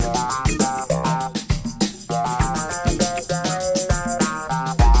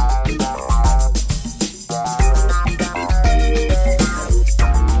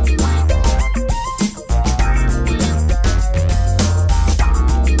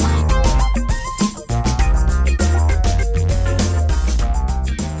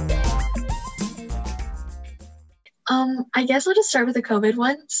guess we'll just start with the COVID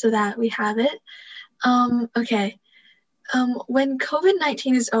one so that we have it. Okay. When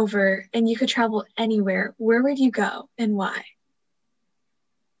COVID-19 is over and you could travel anywhere, where would you go and why?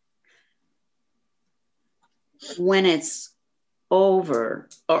 When it's over,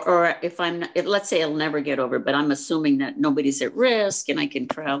 or if let's say it'll never get over, but I'm assuming that nobody's at risk and I can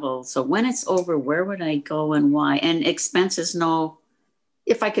travel. So when it's over, where would I go and why? And expenses, no,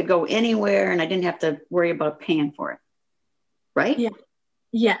 if I could go anywhere and I didn't have to worry about paying for it, right? Yeah.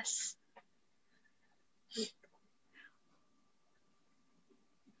 Yes.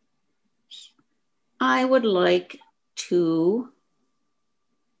 I would like to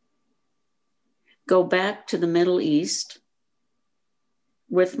go back to the Middle East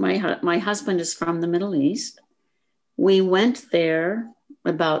with my husband is from the Middle East. We went there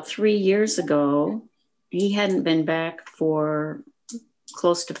about 3 years ago. He hadn't been back for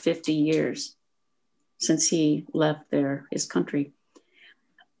close to 50 years since he left his country.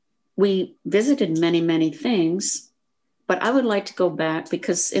 We visited many, many things, but I would like to go back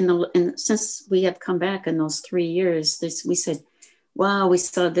because since we have come back in those 3 years, we said, wow, we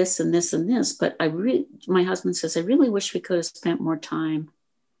saw this and this and this, but my husband says, I really wish we could have spent more time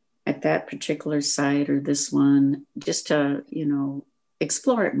at that particular site or this one, just to,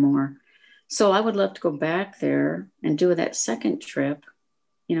 explore it more. So I would love to go back there and do that second trip,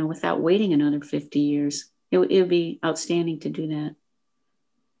 without waiting another 50 years. It would be outstanding to do that.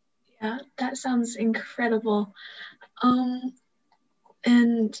 Yeah, that sounds incredible. What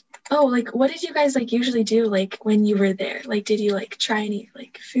did you guys usually do when you were there? Did you try any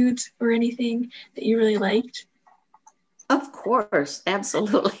foods or anything that you really liked? Of course,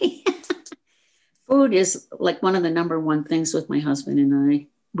 absolutely. Food is one of the number one things with my husband and I.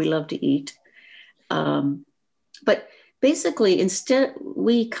 We love to eat. But basically, instead,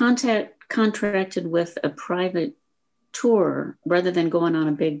 we contracted with a private tour rather than going on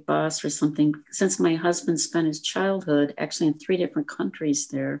a big bus or something. Since my husband spent his childhood actually in 3 different countries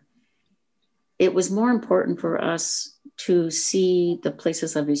there, it was more important for us to see the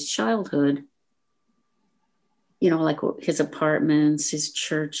places of his childhood, like his apartments, his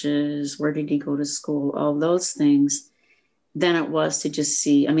churches, where did he go to school, all those things, than it was to just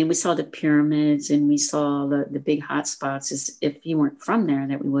see. I mean, we saw the pyramids and we saw the big hot spots as if you weren't from there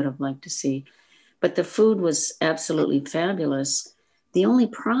that we would have liked to see. But the food was absolutely fabulous. The only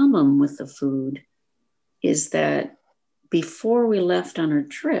problem with the food is that before we left on our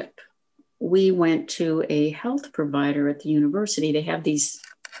trip, we went to a health provider at the university. They have these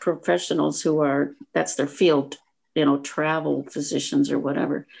professionals that's their field, travel physicians or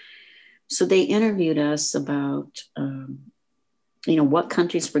whatever. So they interviewed us about, what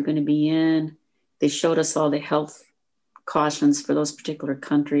countries we're going to be in. They showed us all the health cautions for those particular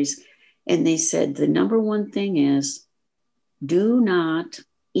countries. And they said, the number one thing is do not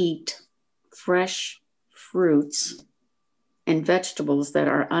eat fresh fruits and vegetables that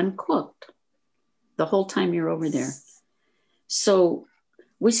are uncooked the whole time you're over there. So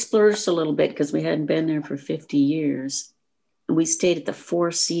we splurged a little bit because we hadn't been there for 50 years. And we stayed at the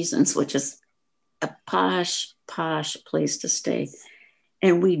Four Seasons, which is a posh place to stay.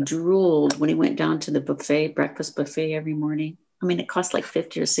 And we drooled when we went down to the breakfast buffet every morning. I mean, it cost like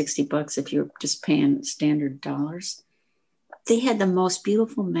 $50 or $60 if you're just paying standard dollars. They had the most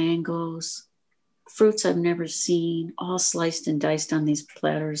beautiful mangoes, fruits I've never seen, all sliced and diced on these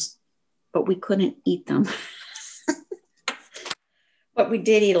platters, but we couldn't eat them. But we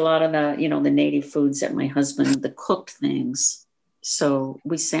did eat a lot of the native foods that my husband, the cooked things. So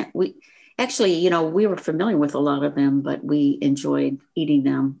we were familiar with a lot of them, but we enjoyed eating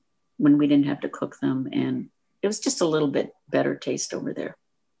them when we didn't have to cook them. And it was just a little bit better taste over there.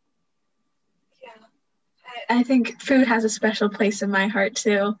 Yeah, I think food has a special place in my heart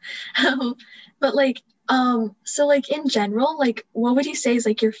too. But in general, what would you say is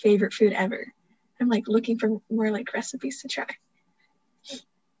your favorite food ever? I'm looking for more recipes to try.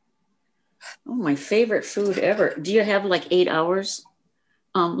 Oh, my favorite food ever. Do you have 8 hours?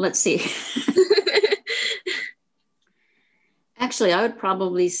 Let's see. Actually, I would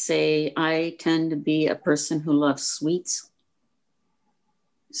probably say I tend to be a person who loves sweets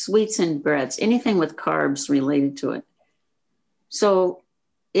and breads, anything with carbs related to it. So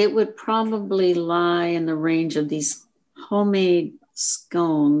it would probably lie in the range of these homemade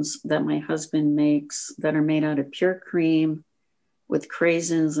scones that my husband makes that are made out of pure cream with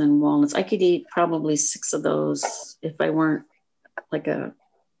craisins and walnuts. I could eat probably 6 of those if I weren't a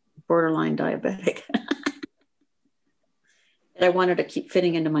borderline diabetic. I wanted to keep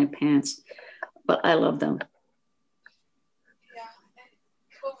fitting into my pants, but I love them. Yeah,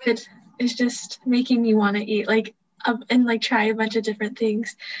 COVID is just making me want to eat. and like try a bunch of different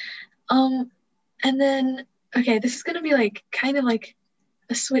things. Um, and then, okay, this is gonna be like kind of like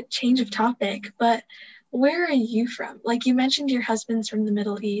a switch change of topic, but where are you from? Like you mentioned your husband's from the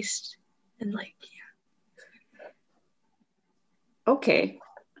Middle East, and like, Okay,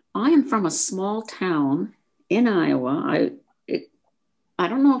 I am from a small town in Iowa. I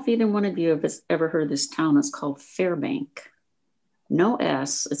don't know if either one of you have ever heard of this town. It's called Fairbank. No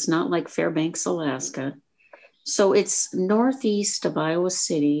S. It's not like Fairbanks, Alaska. So it's northeast of Iowa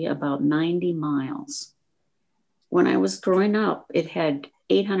City, about 90 miles. When I was growing up, it had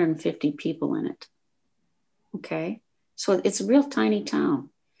 850 people in it. Okay. So it's a real tiny town.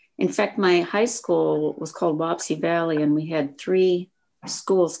 In fact, my high school was called Wapsie Valley, and we had 3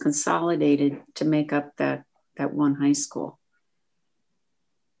 schools consolidated to make up that one high school.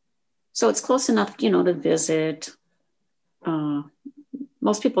 So it's close enough, to visit.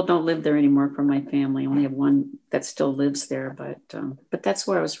 Most people don't live there anymore from my family. I only have one that still lives there, but that's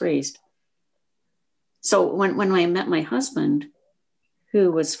where I was raised. So when I met my husband,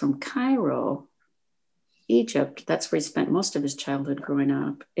 who was from Cairo, Egypt, that's where he spent most of his childhood growing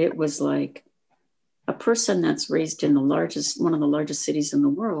up. It was like a person that's raised in one of the largest cities in the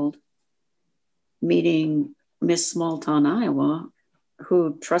world, meeting Miss Small Town Iowa,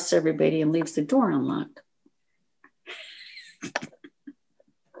 who trusts everybody and leaves the door unlocked.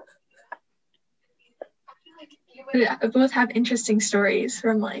 you would both have interesting stories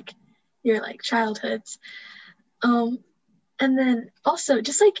from like your like childhoods. And then also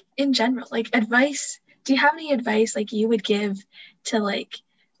just like in general, like advice, do you have any advice like you would give to like,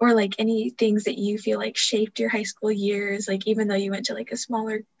 or like any things that you feel like shaped your high school years, like even though you went to like a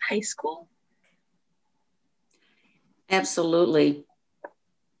smaller high school? Absolutely.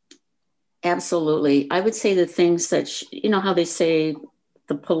 Absolutely. I would say the things that, how they say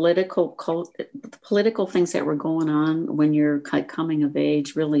the political things that were going on when you're coming of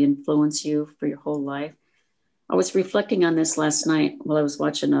age really influence you for your whole life. I was reflecting on this last night while I was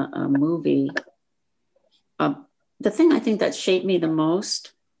watching a movie. The thing I think that shaped me the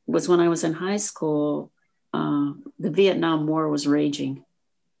most was when I was in high school, the Vietnam War was raging.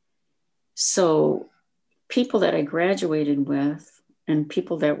 So people that I graduated with and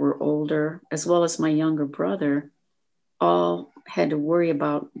people that were older, as well as my younger brother, all had to worry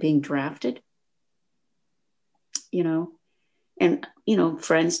about being drafted, and,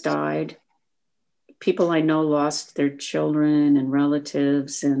 friends died. People I know lost their children and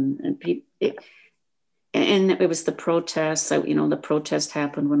relatives, and it was the protests. The protest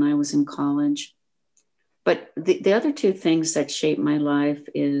happened when I was in college. But the other 2 things that shaped my life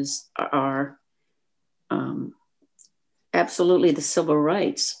are absolutely the civil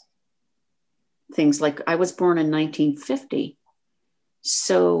rights things. Like I was born in 1950.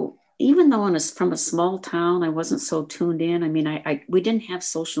 So even though from a small town, I wasn't so tuned in. I mean, we didn't have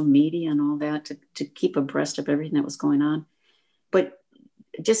social media and all that to keep abreast of everything that was going on. But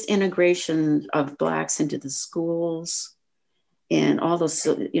just integration of Blacks into the schools and all those,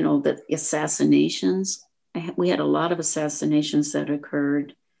 the assassinations. We had a lot of assassinations that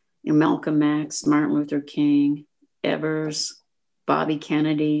occurred. Malcolm X, Martin Luther King, Evers, Bobby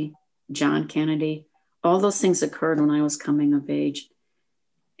Kennedy, John Kennedy. All those things occurred when I was coming of age.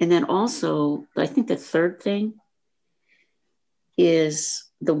 And then also, I think the third thing is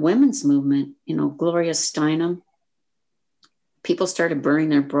the women's movement. Gloria Steinem. People started burning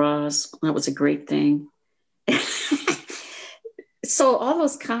their bras. That was a great thing. So all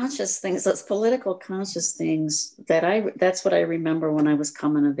those conscious things, those political conscious things that's what I remember when I was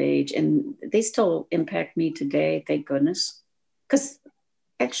coming of age. And they still impact me today, thank goodness. Because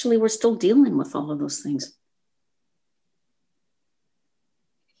actually we're still dealing with all of those things.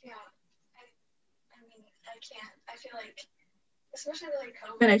 Yeah, I mean, I can't. I feel like, especially like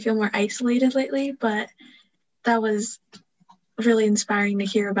COVID, I feel more isolated lately, but that was really inspiring to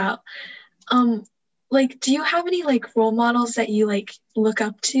hear about. Like, do you have any like role models that you like look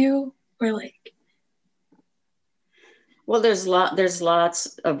up to, or like? Well, there's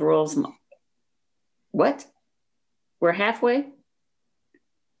lots of roles. What? We're halfway?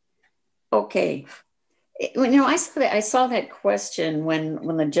 Okay. I saw that question when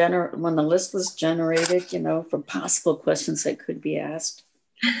the list was generated, for possible questions that could be asked.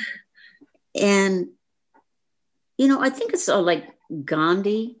 And, I think it's like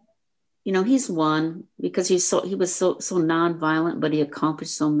Gandhi. He's one because he was so nonviolent, but he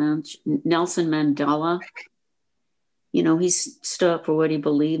accomplished so much. Nelson Mandela, he stood up for what he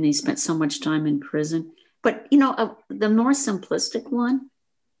believed, and he spent so much time in prison. But, the more simplistic one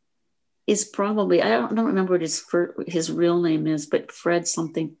is probably, I don't remember what his real name is, but Fred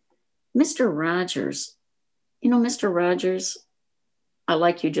something, Mr. Rogers. Mr. Rogers, I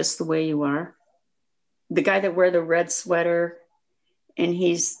like you just the way you are. The guy that wear the red sweater, and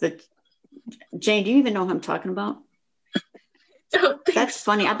he's the Jane. Do you even know who I'm talking about? That's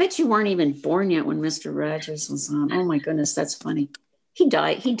funny. I bet you weren't even born yet when Mr. Rogers was on. Oh my goodness, that's funny. He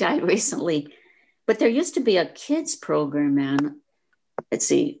died. He died recently. But there used to be a kids program, man. Let's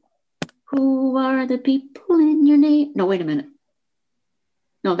see. Who are the people in your name? No, wait a minute.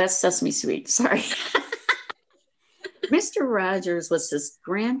 No, that's Sesame Street. Sorry. Mr. Rogers was this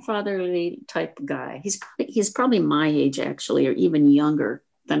grandfatherly type guy. He's probably my age, actually, or even younger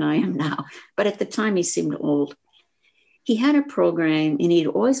than I am now. But at the time, he seemed old. He had a program, and he'd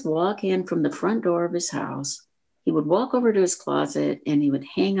always walk in from the front door of his house. He would walk over to his closet, and he would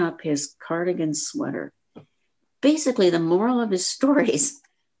hang up his cardigan sweater. Basically, the moral of his stories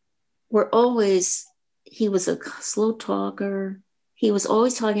were always, he was a slow talker. He was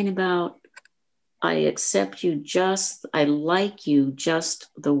always talking about, I accept you I like you just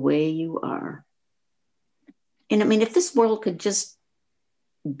the way you are. And I mean, if this world could just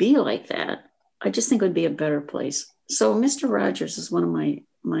be like that, I just think it would be a better place. So Mr. Rogers is one of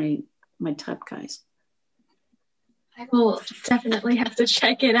my top guys. I will definitely have to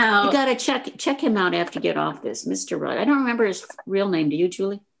check it out. You got to check him out after you get off this, Mr. Rogers. I don't remember his real name. Do you,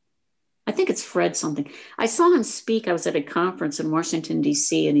 Julie? I think it's Fred something. I saw him speak. I was at a conference in Washington,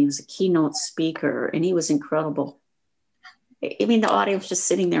 D.C., and he was a keynote speaker, and he was incredible. I mean, the audience was just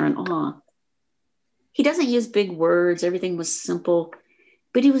sitting there in awe. He doesn't use big words. Everything was simple,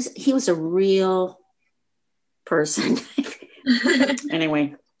 but he was a real person.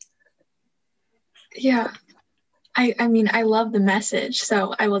 Anyway. Yeah. I mean, I love the message,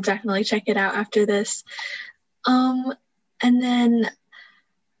 so I will definitely check it out after this. And then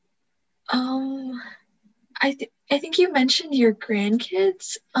I think you mentioned your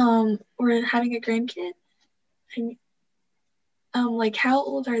grandkids, or having a grandkid. Like, how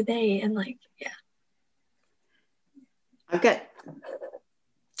old are they? And like, yeah. I've got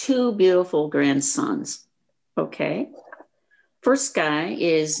 2 beautiful grandsons. Okay. First guy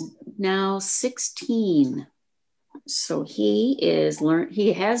is now 16. So he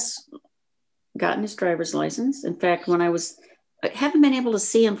has gotten his driver's license. In fact, I haven't been able to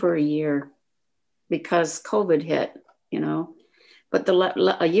see him for a year because COVID hit, But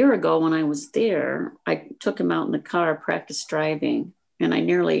a year ago when I was there, I took him out in the car, practice driving, and I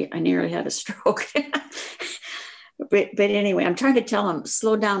nearly had a stroke. But anyway, I'm trying to tell him,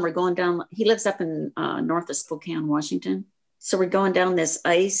 slow down. We're going down. He lives up in north of Spokane, Washington. So we're going down this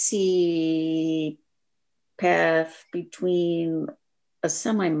icy path between a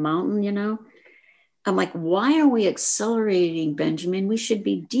semi-mountain, I'm like, why are we accelerating, Benjamin? We should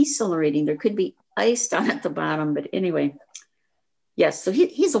be decelerating. There could be ice down at the bottom. But anyway, yes, so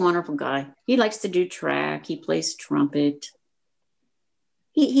he's a wonderful guy. He likes to do track. He plays trumpet.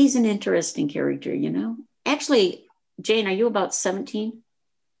 He's an interesting character, Actually, Jane, are you about 17?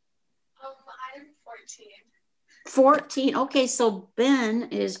 I'm 14. 14. Okay, so Ben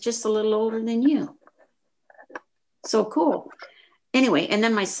is just a little older than you. So cool. Anyway, and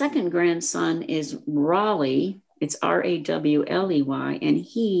then my second grandson is Raleigh. It's Rawley, and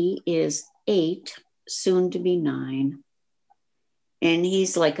he is 8, soon to be 9. And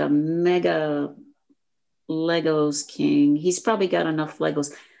he's like a mega Legos king. He's probably got enough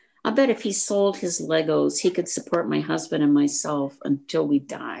Legos. I bet if he sold his Legos, he could support my husband and myself until we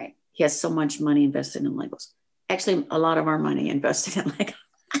die. He has so much money invested in Legos. Actually, a lot of our money invested in Legos.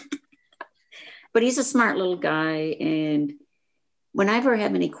 But he's a smart little guy. And whenever I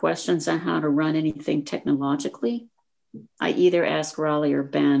have any questions on how to run anything technologically, I either ask Raleigh or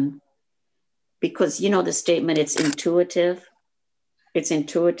Ben, because the statement, it's intuitive. It's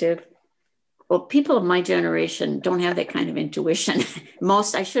intuitive. Well, people of my generation don't have that kind of intuition.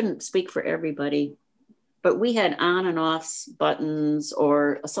 I shouldn't speak for everybody, but we had on and off buttons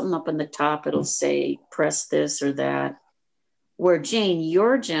or something up on the top. It'll say, press this or that. Where Jane,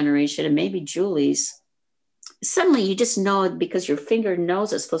 your generation, and maybe Julie's, suddenly you just know because your finger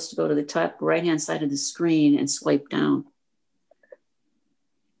knows it's supposed to go to the top right-hand side of the screen and swipe down.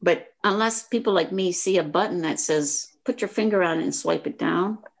 But unless people like me see a button that says, put your finger on it and swipe it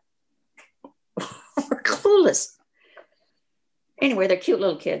down, we're clueless. Anyway, they're cute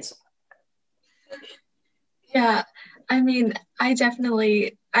little kids. Yeah, I mean, I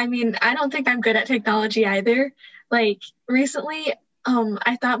don't think I'm good at technology either. Like recently,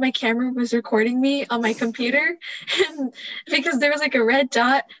 I thought my camera was recording me on my computer, and because there was like a red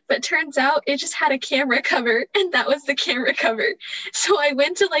dot, but turns out it just had a camera cover, and that was the camera cover. So I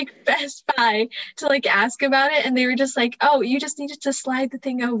went to like Best Buy to like ask about it, and they were just like, oh, you just needed to slide the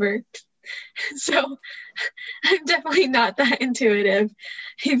thing over. So I'm definitely not that intuitive,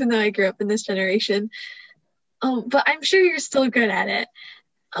 even though I grew up in this generation. But I'm sure you're still good at it.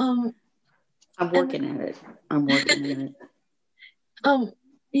 Um, I'm working at it. I'm working at it.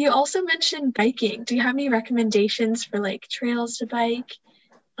 You also mentioned biking. Do you have any recommendations for like trails to bike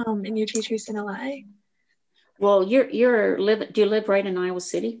in your teachers in LA? Well, do you live right in Iowa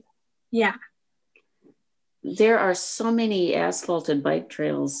City? Yeah. There are so many asphalted bike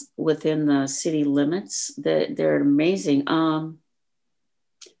trails within the city limits that they're amazing.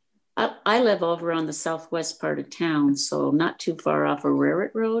 I live over on the southwest part of town, so not too far off of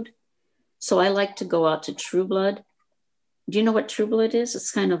Raritt Road. So I like to go out to True Blood. Do you know what True Blood is?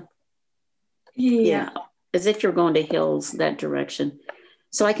 It's kind of, Yeah. yeah, as if you're going to Hills, that direction.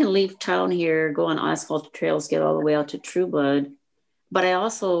 So I can leave town here, go on asphalt trails, get all the way out to True Blood. But I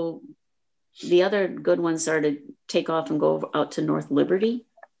also, the other good ones are to take off and go out to North Liberty.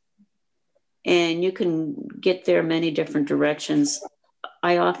 And you can get there many different directions.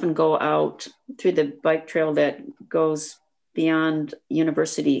 I often go out through the bike trail that goes beyond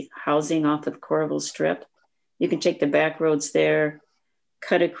university housing off of Coralville Strip. You can take the back roads there,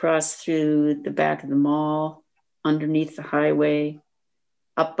 cut across through the back of the mall, underneath the highway,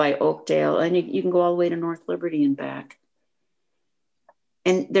 up by Oakdale, and you can go all the way to North Liberty and back.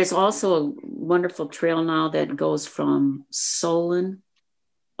 And there's also a wonderful trail now that goes from Solon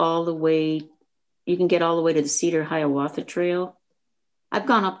all the way, you can get all the way to the Cedar Hiawatha Trail. I've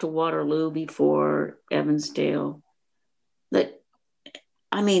gone up to Waterloo before, Evansdale.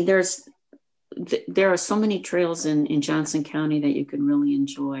 I mean, there are so many trails in Johnson County that you can really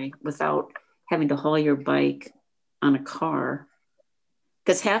enjoy without having to haul your bike on a car.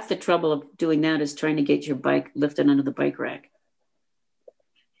 Because half the trouble of doing that is trying to get your bike lifted under the bike rack.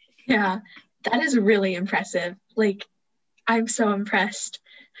 Yeah, that is really impressive. Like, I'm so impressed.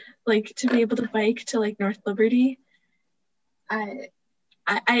 Like, to be able to bike to like North Liberty. I've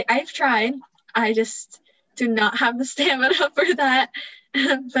tried. I just do not have the stamina for that.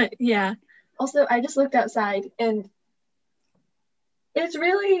 But yeah. Also, I just looked outside and it's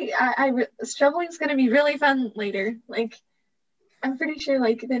really shoveling is going to be really fun later. Like, I'm pretty sure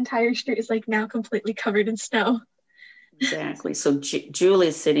like the entire street is like now completely covered in snow. Exactly. So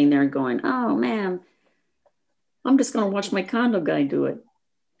Julie's sitting there going, "Oh man, I'm just going to watch my condo guy do it."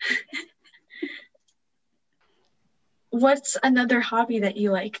 What's another hobby that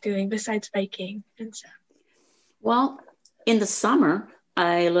you like doing besides biking and stuff? Well, in the summer,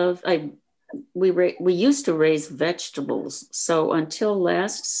 we used to raise vegetables. So until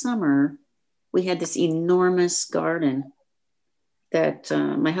last summer, we had this enormous garden that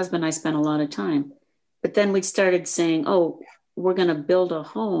my husband and I spent a lot of time. But then we started saying, "Oh, we're going to build a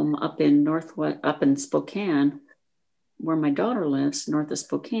home up in Spokane, where my daughter lives, north of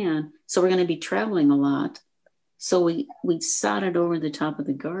Spokane. So we're going to be traveling a lot." So we sodded over the top of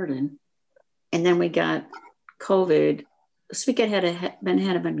the garden, and then we got COVID. Speaker had been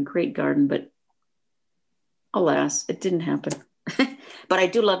a great garden, but alas, it didn't happen. But I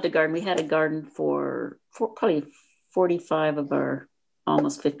do love the garden. We had a garden for probably 45 of our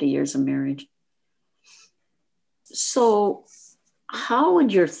almost 50 years of marriage. So how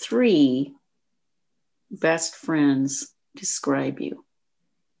would your three best friends describe you?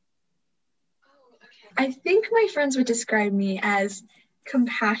 I think my friends would describe me as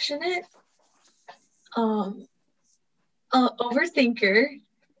compassionate, overthinker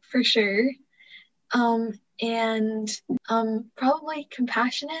for sure, and probably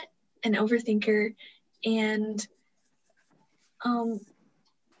compassionate and overthinker, and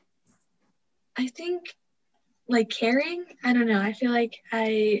I think like caring. I don't know. I feel like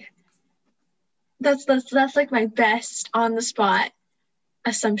that's like my best on the spot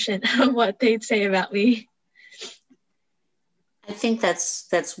assumption of what they'd say about me. I think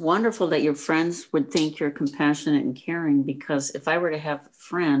that's wonderful that your friends would think you're compassionate and caring, because if I were to have a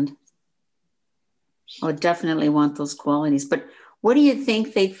friend, I would definitely want those qualities. But what do you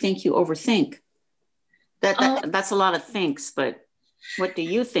think they think you overthink? That's a lot of thinks, but what do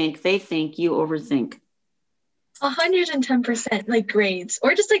you think they think you overthink? 110%, like grades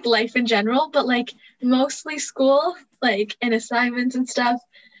or just like life in general, but like mostly school, like and assignments and stuff.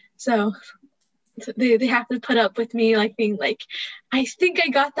 So they have to put up with me like being like, I think I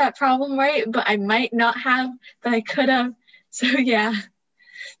got that problem right, but I might not have, but I could have. So yeah.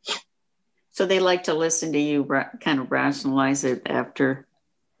 So they like to listen to you kind of rationalize it after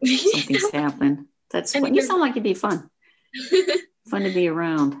something's happened. That's fun. You sound like it'd be fun. Fun to be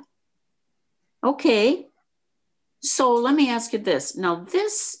around. Okay. So let me ask you this. Now,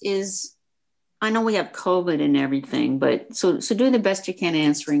 I know we have COVID and everything, but so do the best you can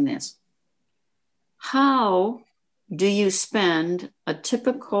answering this. How do you spend a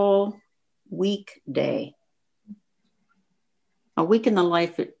typical weekday? A weekday in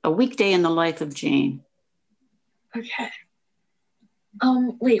the life of Jane. Okay.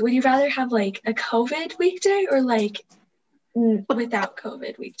 Wait, would you rather have like a COVID weekday or like without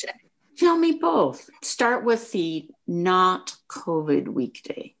COVID weekday? Tell me both. Start with the not COVID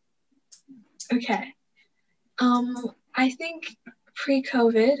weekday. Okay. I think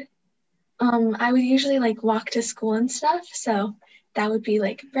pre-COVID, I would usually like walk to school and stuff, so that would be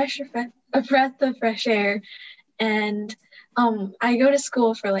like a breath of fresh air. And I go to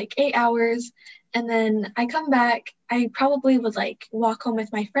school for like 8 hours, and then I come back. I probably would like walk home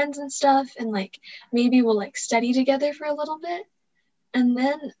with my friends and stuff, and like maybe we'll like study together for a little bit. And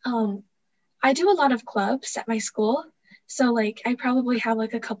then I do a lot of clubs at my school, so like I probably have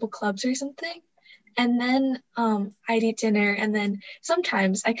like a couple clubs or something. And then I'd eat dinner, and then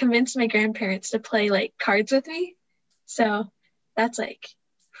sometimes I convince my grandparents to play like cards with me. So that's like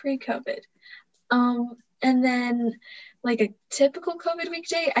pre-COVID. And then like a typical COVID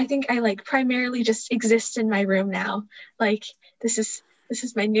weekday, I think I like primarily just exist in my room now. Like this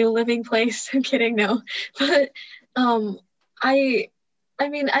is my new living place. I'm kidding, no. But um I I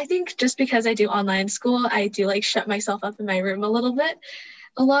mean, I think just because I do online school, I do like shut myself up in my room a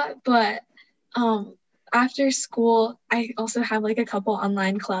lot, but um after school, I also have like a couple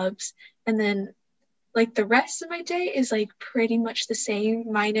online clubs, and then like the rest of my day is like pretty much the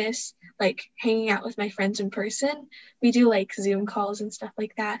same minus like hanging out with my friends in person. We do like Zoom calls and stuff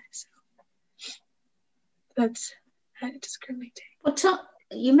like that. So that's how to describe my day. Well,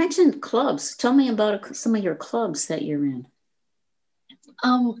 you mentioned clubs. Tell me about some of your clubs that you're in.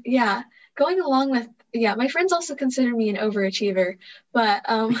 Yeah, going along with yeah, my friends also consider me an overachiever, but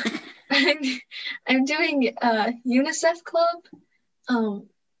I'm I'm doing UNICEF Club, um,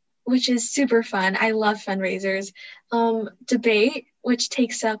 which is super fun. I love fundraisers. Debate, which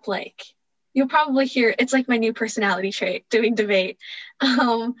takes up like you'll probably hear it's like my new personality trait, doing debate.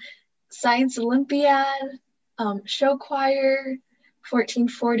 Um, Science Olympiad, show choir,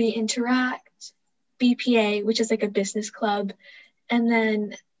 1440 Interact, BPA, which is like a business club, and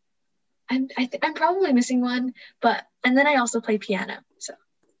then I'm probably missing one, but and then I also play piano. So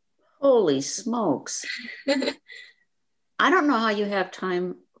Holy smokes. I don't know how you have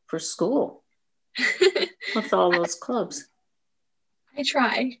time for school with all those clubs. I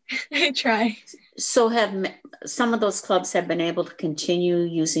try. I try. So have some of those clubs have been able to continue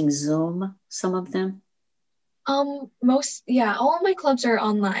using Zoom, some of them? All of my clubs are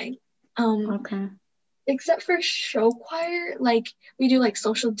online. Okay. Except for show choir, like we do like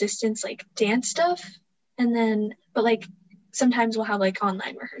social distance, like dance stuff, and then, but like sometimes we'll have like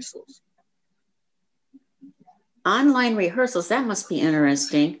online rehearsals. Online rehearsals, that must be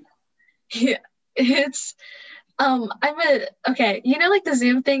interesting. Yeah, it's, okay, you know, like the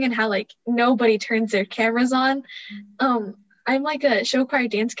Zoom thing and how like nobody turns their cameras on. I'm like a show choir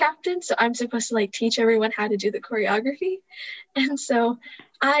dance captain, so I'm supposed to like teach everyone how to do the choreography. And so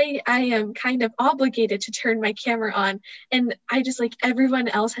I am kind of obligated to turn my camera on, and I just like everyone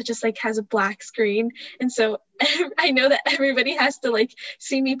else has a black screen. And so I know that everybody has to like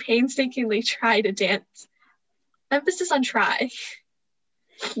see me painstakingly try to dance. Emphasis on try.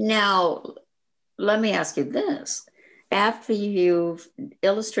 Now, let me ask you this. After you've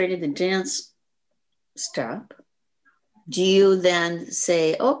illustrated the dance step, do you then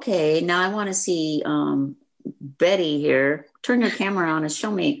say, okay, now I want to see Betty here. Turn your camera on and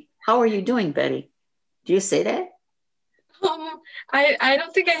show me, how are you doing, Betty? Do you say that? I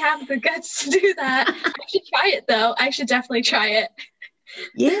don't think I have the guts to do that. I should try it though. I should definitely try it.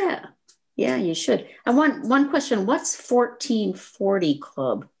 Yeah, you should. I want one question. What's 1440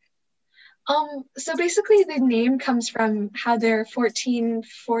 Club? So basically the name comes from how they're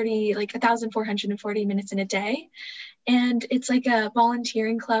 1440, like 1,440 minutes in a day. And it's like a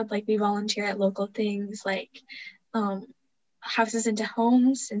volunteering club. Like we volunteer at local things like houses into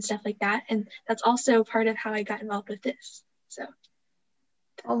homes and stuff like that. And that's also part of how I got involved with this. So.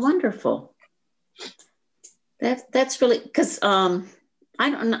 Oh, wonderful. That's really, because I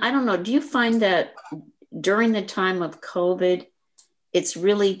don't know. Do you find that during the time of COVID, it's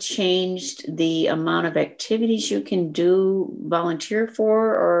really changed the amount of activities you can do volunteer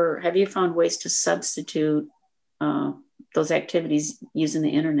for, or have you found ways to substitute those activities using the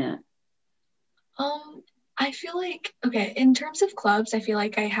internet? I feel like, okay, in terms of clubs, I feel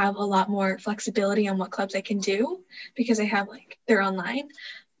like I have a lot more flexibility on what clubs I can do because I have like, they're online.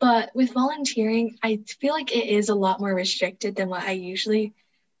 But with volunteering, I feel like it is a lot more restricted than what I usually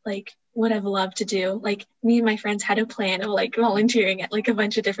like would have loved to do. Like me and my friends had a plan of like volunteering at like a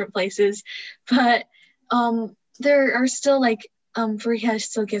bunch of different places, but there are still like Berea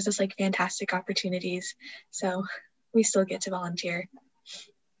still gives us like fantastic opportunities, so we still get to volunteer.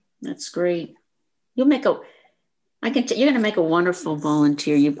 That's great. You'll make a you're going to make a wonderful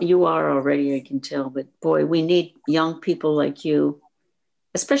volunteer. You are already, I can tell. But boy, we need young people like you,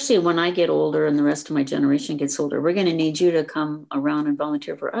 especially when I get older and the rest of my generation gets older. We're going to need you to come around and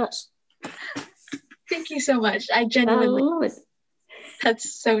volunteer for us. Thank you so much. I genuinely love it.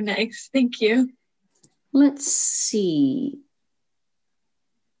 That's so nice. Thank you. Let's see.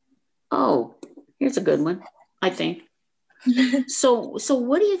 Oh, here's a good one, I think. So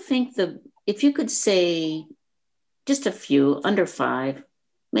what do you think if you could say just a few, under 5,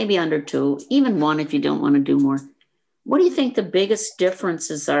 maybe under 2, even 1 if you don't want to do more. What do you think the biggest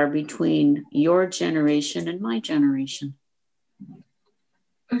differences are between your generation and my generation?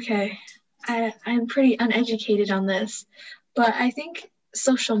 Okay, I'm pretty uneducated on this, but I think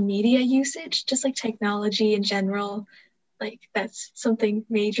social media usage, just like technology in general, like that's something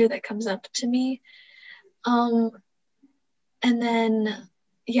major that comes up to me. And then,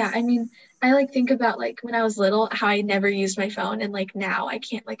 yeah, I mean, I like think about like when I was little, how I never used my phone, and like now I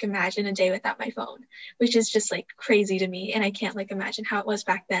can't like imagine a day without my phone, which is just like crazy to me, and I can't like imagine how it was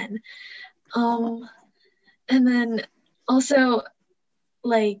back then. And then also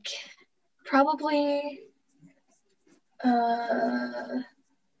like probably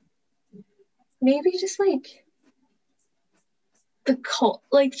maybe just like the cult,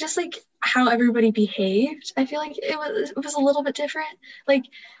 like just like how everybody behaved. I feel like it was a little bit different. Like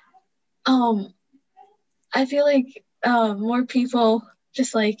I feel like more people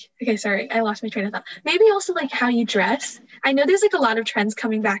just like, okay, sorry, I lost my train of thought. Maybe also like how you dress. I know there's like a lot of trends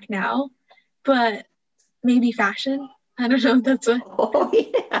coming back now, but maybe fashion. I don't know if that's what. Oh,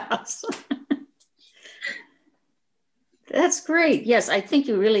 yes. That's great. Yes, I think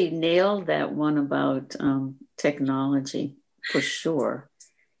you really nailed that one about technology for sure.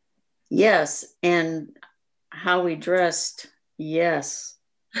 Yes, and how we dressed. Yes.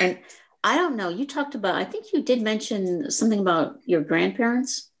 And I don't know, you talked about, I think you did mention something about your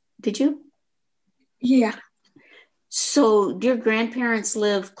grandparents. Did you? Yeah. So do your grandparents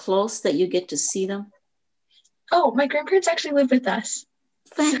live close that you get to see them? Oh, my grandparents actually live with us.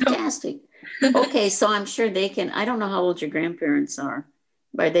 Fantastic. So. Okay, so I'm sure they can, I don't know how old your grandparents are.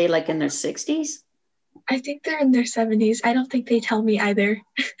 Are they like in their 60s? I think they're in their 70s. I don't think they tell me either.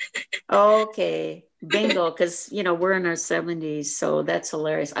 Okay, bingo, because, we're in our 70s, so that's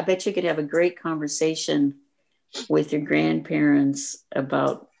hilarious. I bet you could have a great conversation with your grandparents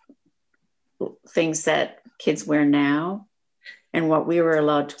about things that kids wear now and what we were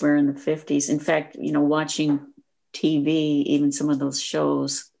allowed to wear in the 50s. In fact, watching TV, even some of those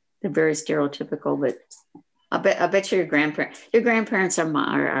shows, they're very stereotypical, but I bet you your grandparents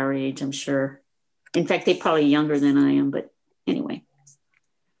are our age, I'm sure. In fact, they're probably younger than I am, but anyway.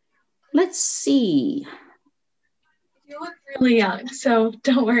 Let's see. You look really young, so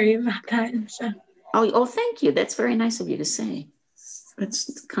don't worry about that. So. Oh, thank you. That's very nice of you to say.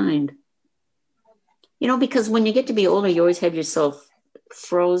 That's kind. Because when you get to be older, you always have yourself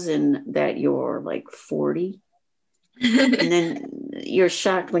frozen that you're like 40. And then you're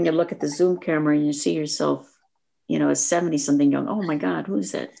shocked when you look at the Zoom camera and you see yourself, as 70-something young. Oh my God,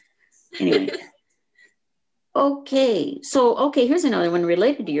 who's that? Anyway. Okay, here's another one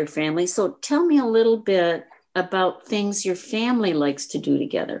related to your family. So tell me a little bit about things your family likes to do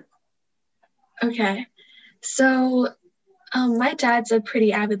together. Okay, so my dad's a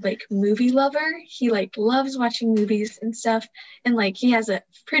pretty avid like movie lover. He like loves watching movies and stuff, and like he has a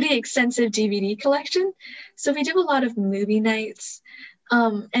pretty extensive DVD collection. So we do a lot of movie nights.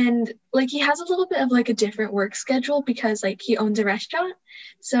 And like he has a little bit of like a different work schedule because like he owns a restaurant.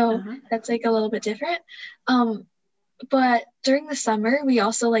 So that's like a little bit different. But during the summer, we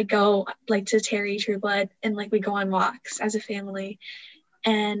also like go like to Terry True Blood, and like we go on walks as a family.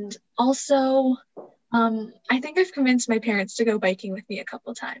 And also, I think I've convinced my parents to go biking with me a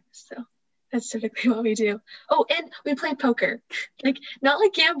couple times. So that's typically what we do. Oh, and we play poker, like not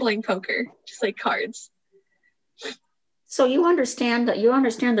like gambling poker, just like cards. So you understand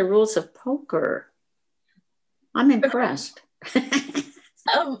the rules of poker. I'm impressed.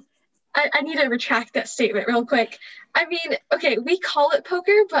 I need to retract that statement real quick. I mean, okay, we call it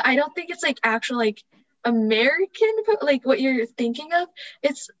poker, but I don't think it's like actual like American, like what you're thinking of.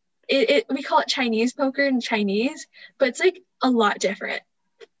 We call it Chinese poker in Chinese, but it's like a lot different.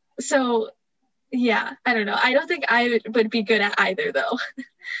 So yeah, I don't know. I don't think I would be good at either though.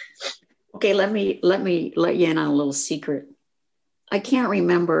 Okay, let me let you in on a little secret. I can't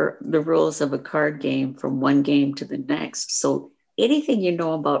remember the rules of a card game from one game to the next. So anything you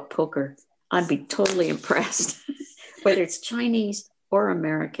know about poker, I'd be totally impressed, whether it's Chinese or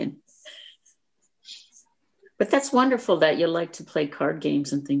American. But that's wonderful that you like to play card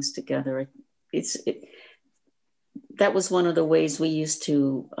games and things together. That was one of the ways we used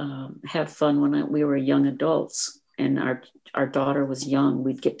to have fun when we were young adults and our daughter was young.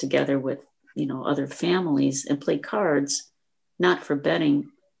 We'd get together with, other families and play cards, not for betting,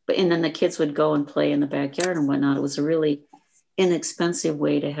 and then the kids would go and play in the backyard and whatnot. It was a really inexpensive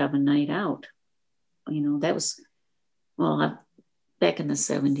way to have a night out. That was, back in the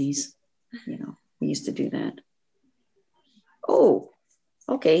 70s, we used to do that. Oh,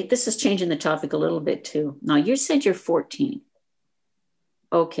 okay. This is changing the topic a little bit too. Now you said you're 14.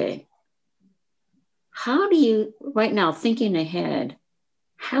 Okay. How do you, right now, thinking ahead,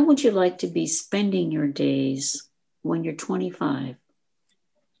 how would you like to be spending your days when you're 25?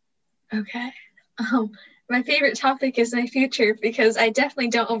 Okay. My favorite topic is my future because I definitely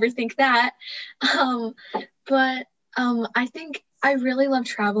don't overthink that. But I think I really love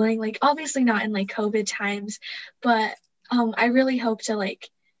traveling, like obviously not in like COVID times, but I really hope to like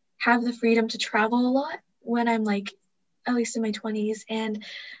have the freedom to travel a lot when I'm like at least in my 20s. And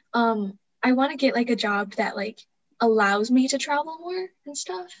I want to get like a job that like allows me to travel more and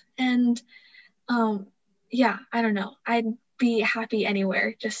stuff. And yeah, I don't know. I'd be happy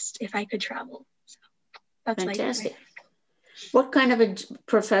anywhere just if I could travel. So that's fantastic. What kind of a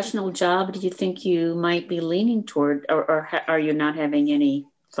professional job do you think you might be leaning toward, or are you not having any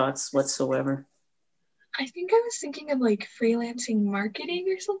thoughts whatsoever? I think I was thinking of like freelancing marketing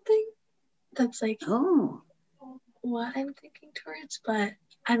or something. That's like what I'm thinking towards, but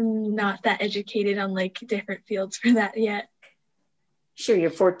I'm not that educated on like different fields for that yet. Sure, you're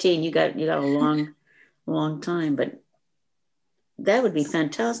 14. You got a long time, but that would be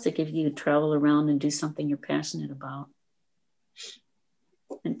fantastic if you travel around and do something you're passionate about.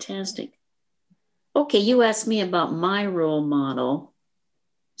 Fantastic. Okay, you asked me about my role model.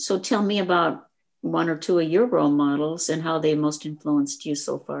 So tell me about one or two of your role models and how they most influenced you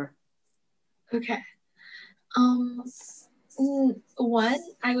so far. Okay. One,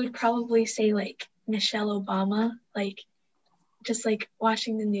 I would probably say like Michelle Obama, like just like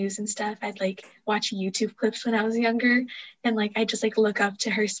watching the news and stuff. I'd like watch YouTube clips when I was younger and like I just like look up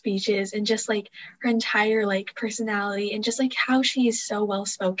to her speeches and just like her entire like personality and just like how she is so well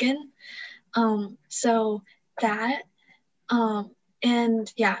spoken. So that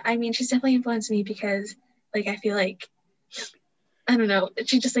and yeah, I mean she's definitely influenced me because like I feel like I don't know,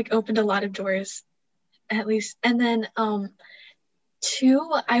 she just like opened a lot of doors at least. And then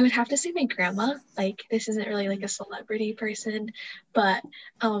two, I would have to say my grandma. Like this isn't really like a celebrity person, but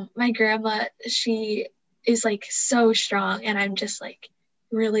my grandma, she is like so strong and I'm just like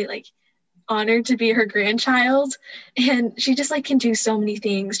really like honored to be her grandchild. And she just like can do so many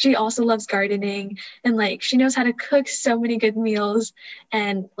things. She also loves gardening and like she knows how to cook so many good meals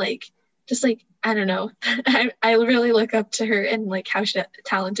and like just like I don't know. I really look up to her and like how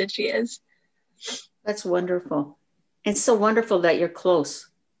talented she is. That's wonderful. It's so wonderful that you're close.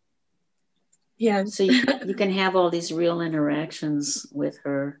 Yeah. So you can have all these real interactions with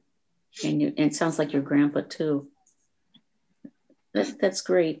her. And it sounds like your grandpa too. That's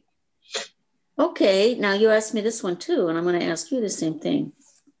great. Okay, now you asked me this one too, and I'm going to ask you the same thing.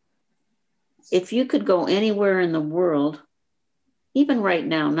 If you could go anywhere in the world, even right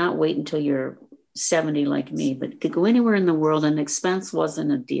now, not wait until you're 70 like me, but could go anywhere in the world and expense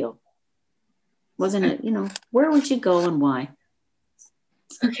wasn't a deal. Wasn't it, where would you go and why?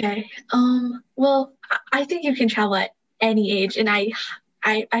 Okay. Well, I think you can travel at any age, and I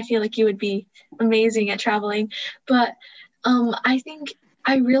feel like you would be amazing at traveling. But I think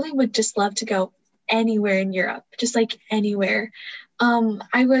I really would just love to go anywhere in Europe, just like anywhere.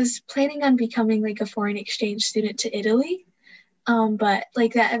 I was planning on becoming like a foreign exchange student to Italy, but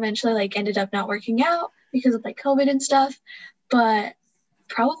like that eventually like ended up not working out because of like COVID and stuff. But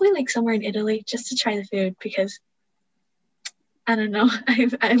probably like somewhere in Italy just to try the food because I don't know.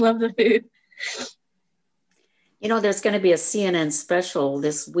 I love the food. There's going to be a CNN special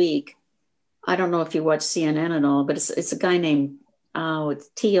this week. I don't know if you watch CNN at all, but it's a guy named it's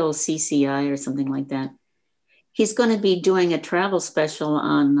TOCCI or something like that. He's going to be doing a travel special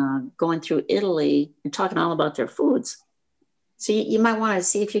on going through Italy and talking all about their foods. So you might want to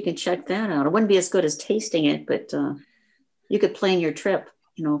see if you can check that out. It wouldn't be as good as tasting it, but you could plan your trip,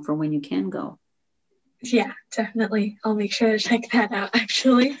 for when you can go. Yeah, definitely. I'll make sure to check that out,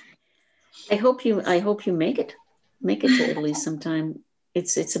 actually. I hope you make it to Italy sometime.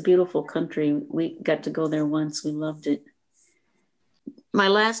 It's a beautiful country. We got to go there once. We loved it. my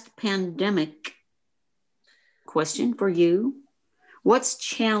last pandemic question for you. What's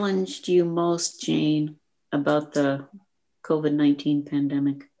challenged you most, Jane, about the COVID-19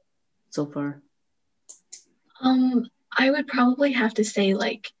 pandemic so far? I would probably have to say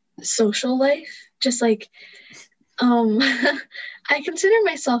like social life, just like I consider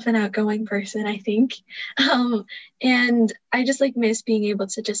myself an outgoing person, I think. And I just like miss being able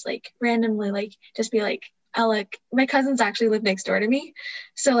to just like randomly like just be like, I like my cousins actually live next door to me.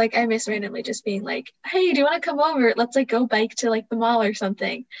 So like I miss randomly just being like, hey, do you want to come over? Let's like go bike to like the mall or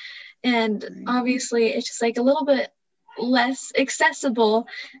something. And obviously it's just like a little bit less accessible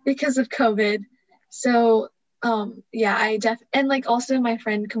because of COVID. So yeah, and like also my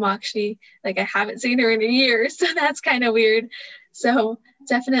friend Kamakshi, like I haven't seen her in a year, so that's kind of weird. So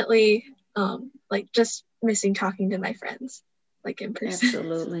definitely like just missing talking to my friends like in person.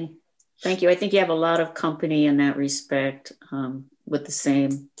 Absolutely. Thank you. I think you have a lot of company in that respect, with the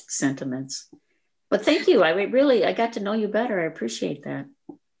same sentiments. But thank you. I got to know you better. I appreciate that.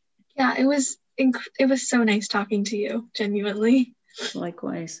 Yeah, it was so nice talking to you, genuinely.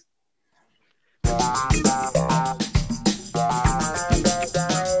 Likewise.